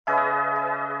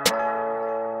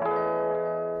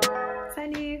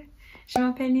Je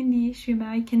m'appelle Lyndi, je suis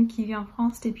américaine qui vit en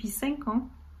France depuis 5 ans,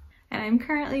 and I'm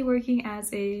currently working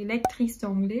as a lectrice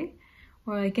d'anglais,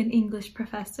 or like an English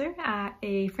professor at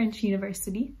a French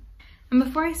university. And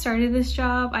before I started this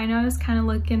job, I know I was kind of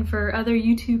looking for other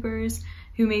YouTubers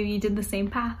who maybe did the same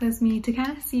path as me to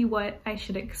kind of see what I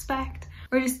should expect,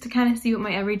 or just to kind of see what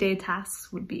my everyday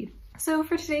tasks would be. So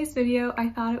for today's video, I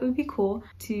thought it would be cool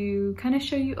to kind of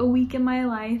show you a week in my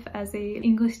life as an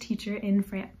English teacher in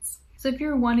France. So if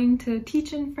you're wanting to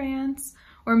teach in France,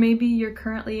 or maybe you're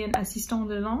currently an assistant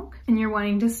de langue and you're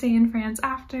wanting to stay in France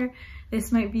after,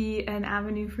 this might be an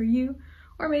avenue for you,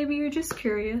 or maybe you're just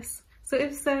curious. So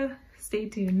if so, stay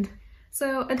tuned.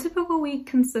 So a typical week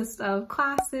consists of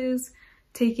classes,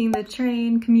 taking the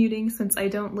train, commuting since I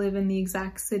don't live in the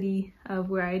exact city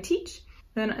of where I teach,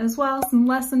 then as well some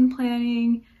lesson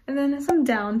planning, and then some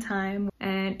downtime.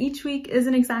 And each week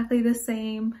isn't exactly the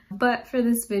same, but for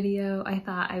this video I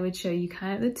thought I would show you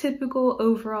kind of the typical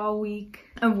overall week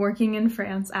of working in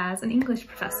France as an English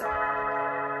professor.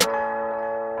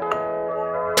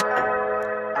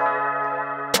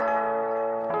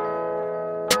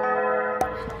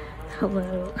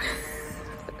 Hello.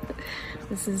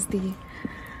 This is the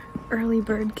early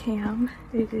bird cam.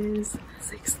 It is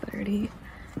 6:30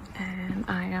 and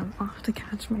I am off to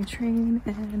catch my train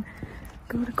and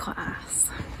go to class.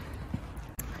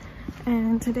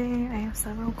 And today I have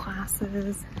several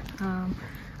classes.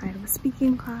 I have a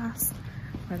speaking class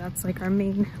where that's like our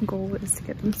main goal is to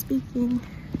get them speaking.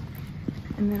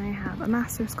 And then I have a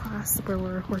master's class where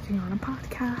we're working on a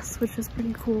podcast, which is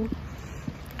pretty cool.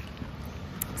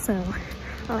 So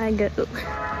I go.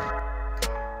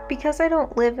 Because I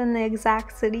don't live in the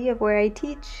exact city of where I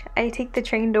teach, I take the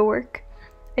train to work.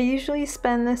 I usually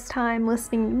spend this time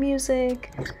listening to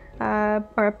music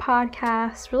or a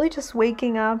podcast, really just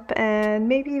waking up and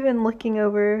maybe even looking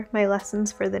over my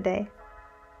lessons for the day.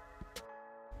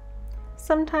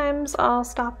 Sometimes I'll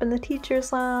stop in the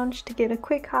teacher's lounge to get a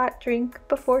quick hot drink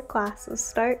before classes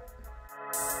start.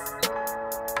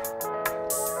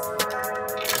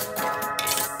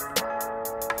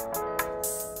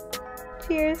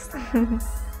 Cheers!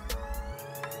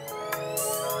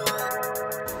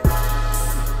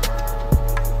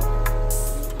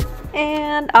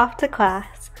 And off to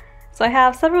class. So I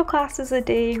have several classes a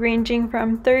day ranging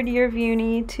from 3rd year of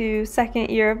uni to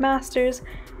 2nd year of masters,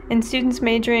 and students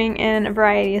majoring in a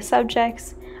variety of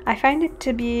subjects. I find it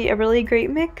to be a really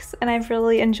great mix and I've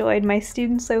really enjoyed my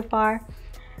students so far.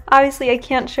 Obviously I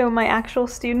can't show my actual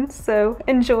students, so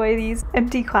enjoy these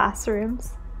empty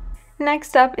classrooms.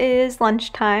 Next up is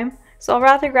lunchtime, so I'll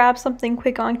rather grab something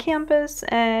quick on campus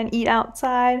and eat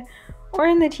outside or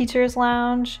in the teacher's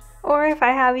lounge, or if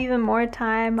I have even more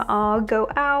time, I'll go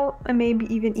out and maybe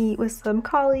even eat with some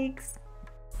colleagues.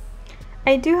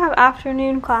 I do have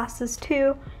afternoon classes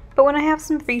too, but when I have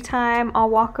some free time, I'll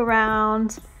walk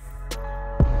around,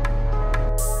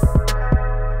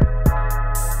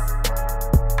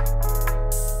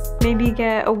 maybe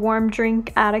get a warm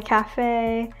drink at a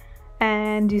cafe,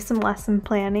 and do some lesson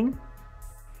planning.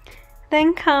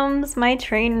 Then comes my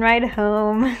train ride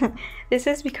home. This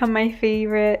has become my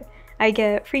favorite. I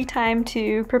get free time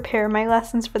to prepare my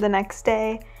lessons for the next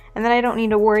day, and then I don't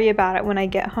need to worry about it when I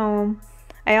get home.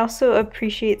 I also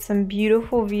appreciate some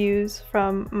beautiful views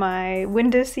from my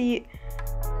window seat.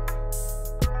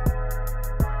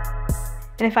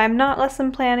 And if I'm not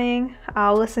lesson planning,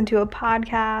 I'll listen to a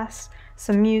podcast,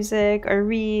 some music, or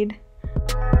read.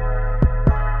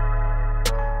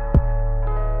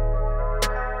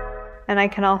 And I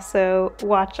can also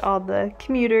watch all the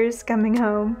commuters coming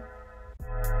home.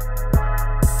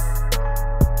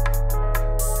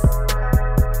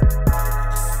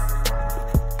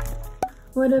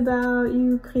 What about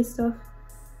you, Christophe?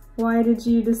 Why did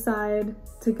you decide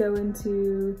to go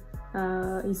into,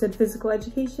 you said physical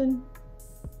education?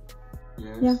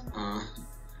 Yes, yeah.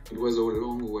 It was a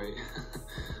long way.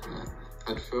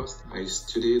 At first, I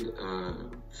studied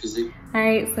physics.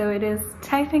 Alright, so it is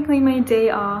technically my day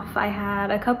off. I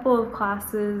had a couple of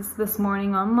classes this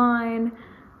morning online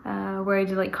where I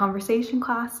did like conversation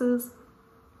classes,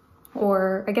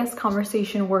 or I guess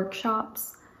conversation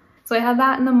workshops. So I had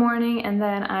that in the morning, and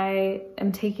then I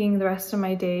am taking the rest of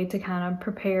my day to kind of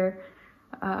prepare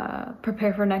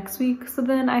for next week. So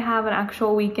then I have an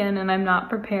actual weekend and I'm not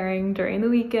preparing during the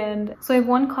weekend. So I have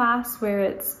one class where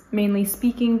it's mainly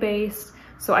speaking based.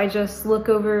 So I just look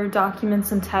over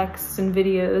documents and texts and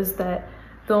videos that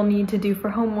they'll need to do for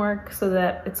homework, so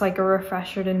that it's like a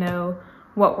refresher to know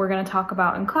what we're going to talk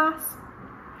about in class.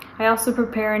 I also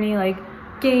prepare any like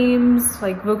games,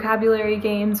 like vocabulary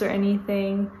games or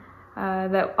anything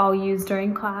that I'll use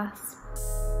during class.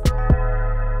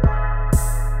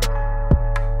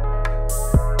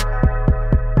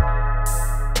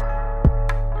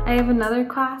 I have another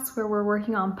class where we're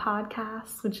working on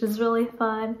podcasts, which is really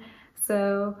fun.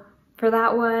 So for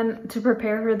that one, to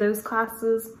prepare for those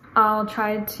classes, I'll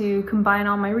try to combine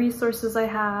all my resources I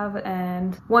have.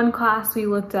 And one class we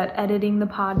looked at editing the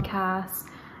podcast,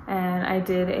 and I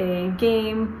did a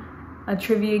game, a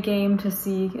trivia game to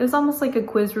see. It was almost like a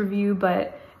quiz review,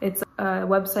 but it's a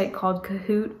website called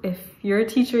Kahoot. If you're a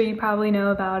teacher, you probably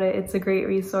know about it. It's a great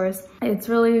resource. It's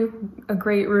really a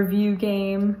great review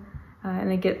game,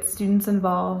 and it gets students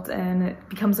involved and it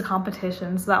becomes a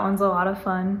competition. So that one's a lot of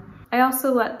fun. I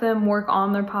also let them work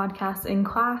on their podcast in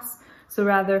class. So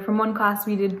rather, from one class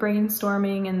we did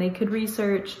brainstorming and they could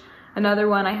research. Another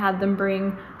one I had them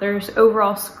bring their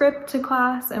overall script to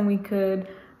class and we could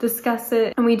discuss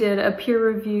it. And we did a peer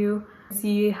review,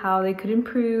 see how they could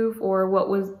improve or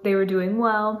what they were doing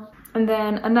well. And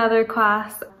then another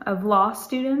class of law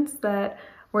students that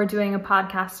were doing a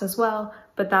podcast as well,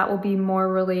 but that will be more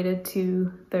related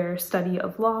to their study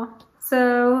of law.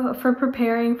 So for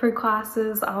preparing for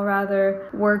classes, I'll rather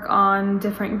work on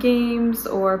different games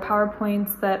or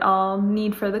PowerPoints that I'll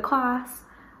need for the class,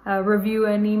 review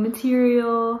any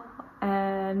material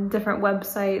and different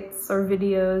websites or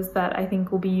videos that I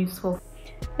think will be useful.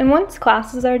 And once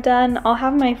classes are done, I'll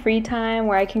have my free time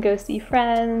where I can go see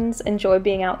friends, enjoy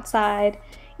being outside,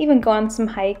 even go on some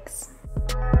hikes.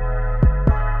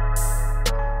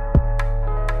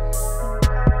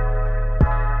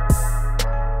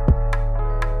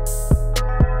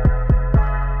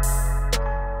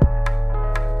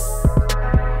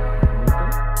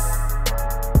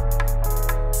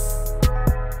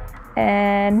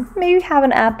 And maybe have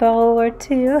an apple or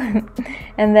two,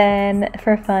 and then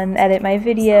for fun edit my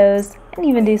videos and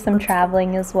even do some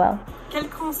traveling as well. Quel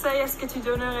conseil est-ce que tu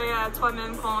donnerais à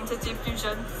toi-même quand tu étais plus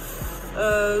jeune?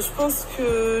 Je pense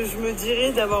que je me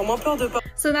dirais d'avoir moins peur de parler.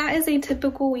 So that is a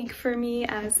typical week for me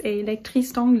as a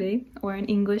lectrice d'anglais, or an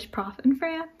English prof in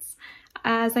France.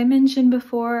 As I mentioned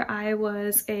before, I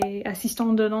was an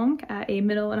assistant de langue at a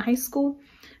middle and high school.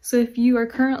 So if you are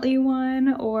currently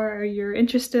one or you're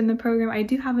interested in the program, I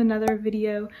do have another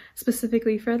video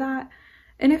specifically for that.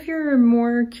 And if you're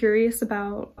more curious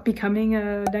about becoming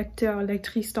a lecteur or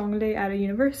lectrice d'anglais at a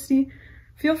university,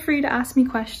 feel free to ask me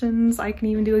questions. I can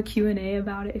even do a Q&A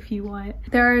about it if you want.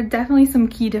 There are definitely some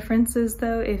key differences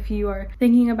though if you are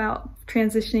thinking about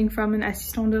transitioning from an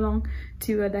assistant de langue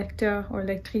to a lecteur or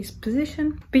lectrice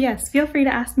position. But yes, feel free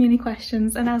to ask me any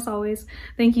questions. And as always,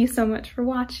 thank you so much for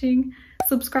watching.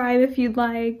 Subscribe if you'd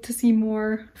like to see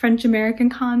more French-American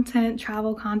content,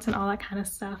 travel content, all that kind of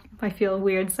stuff. I feel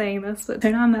weird saying this, but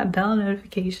turn on that bell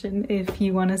notification if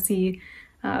you want to see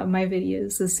my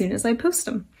videos as soon as I post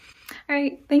them. All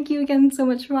right, thank you again so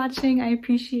much for watching. I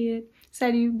appreciate it.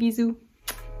 Salut, bisous.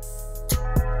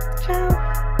 Ciao.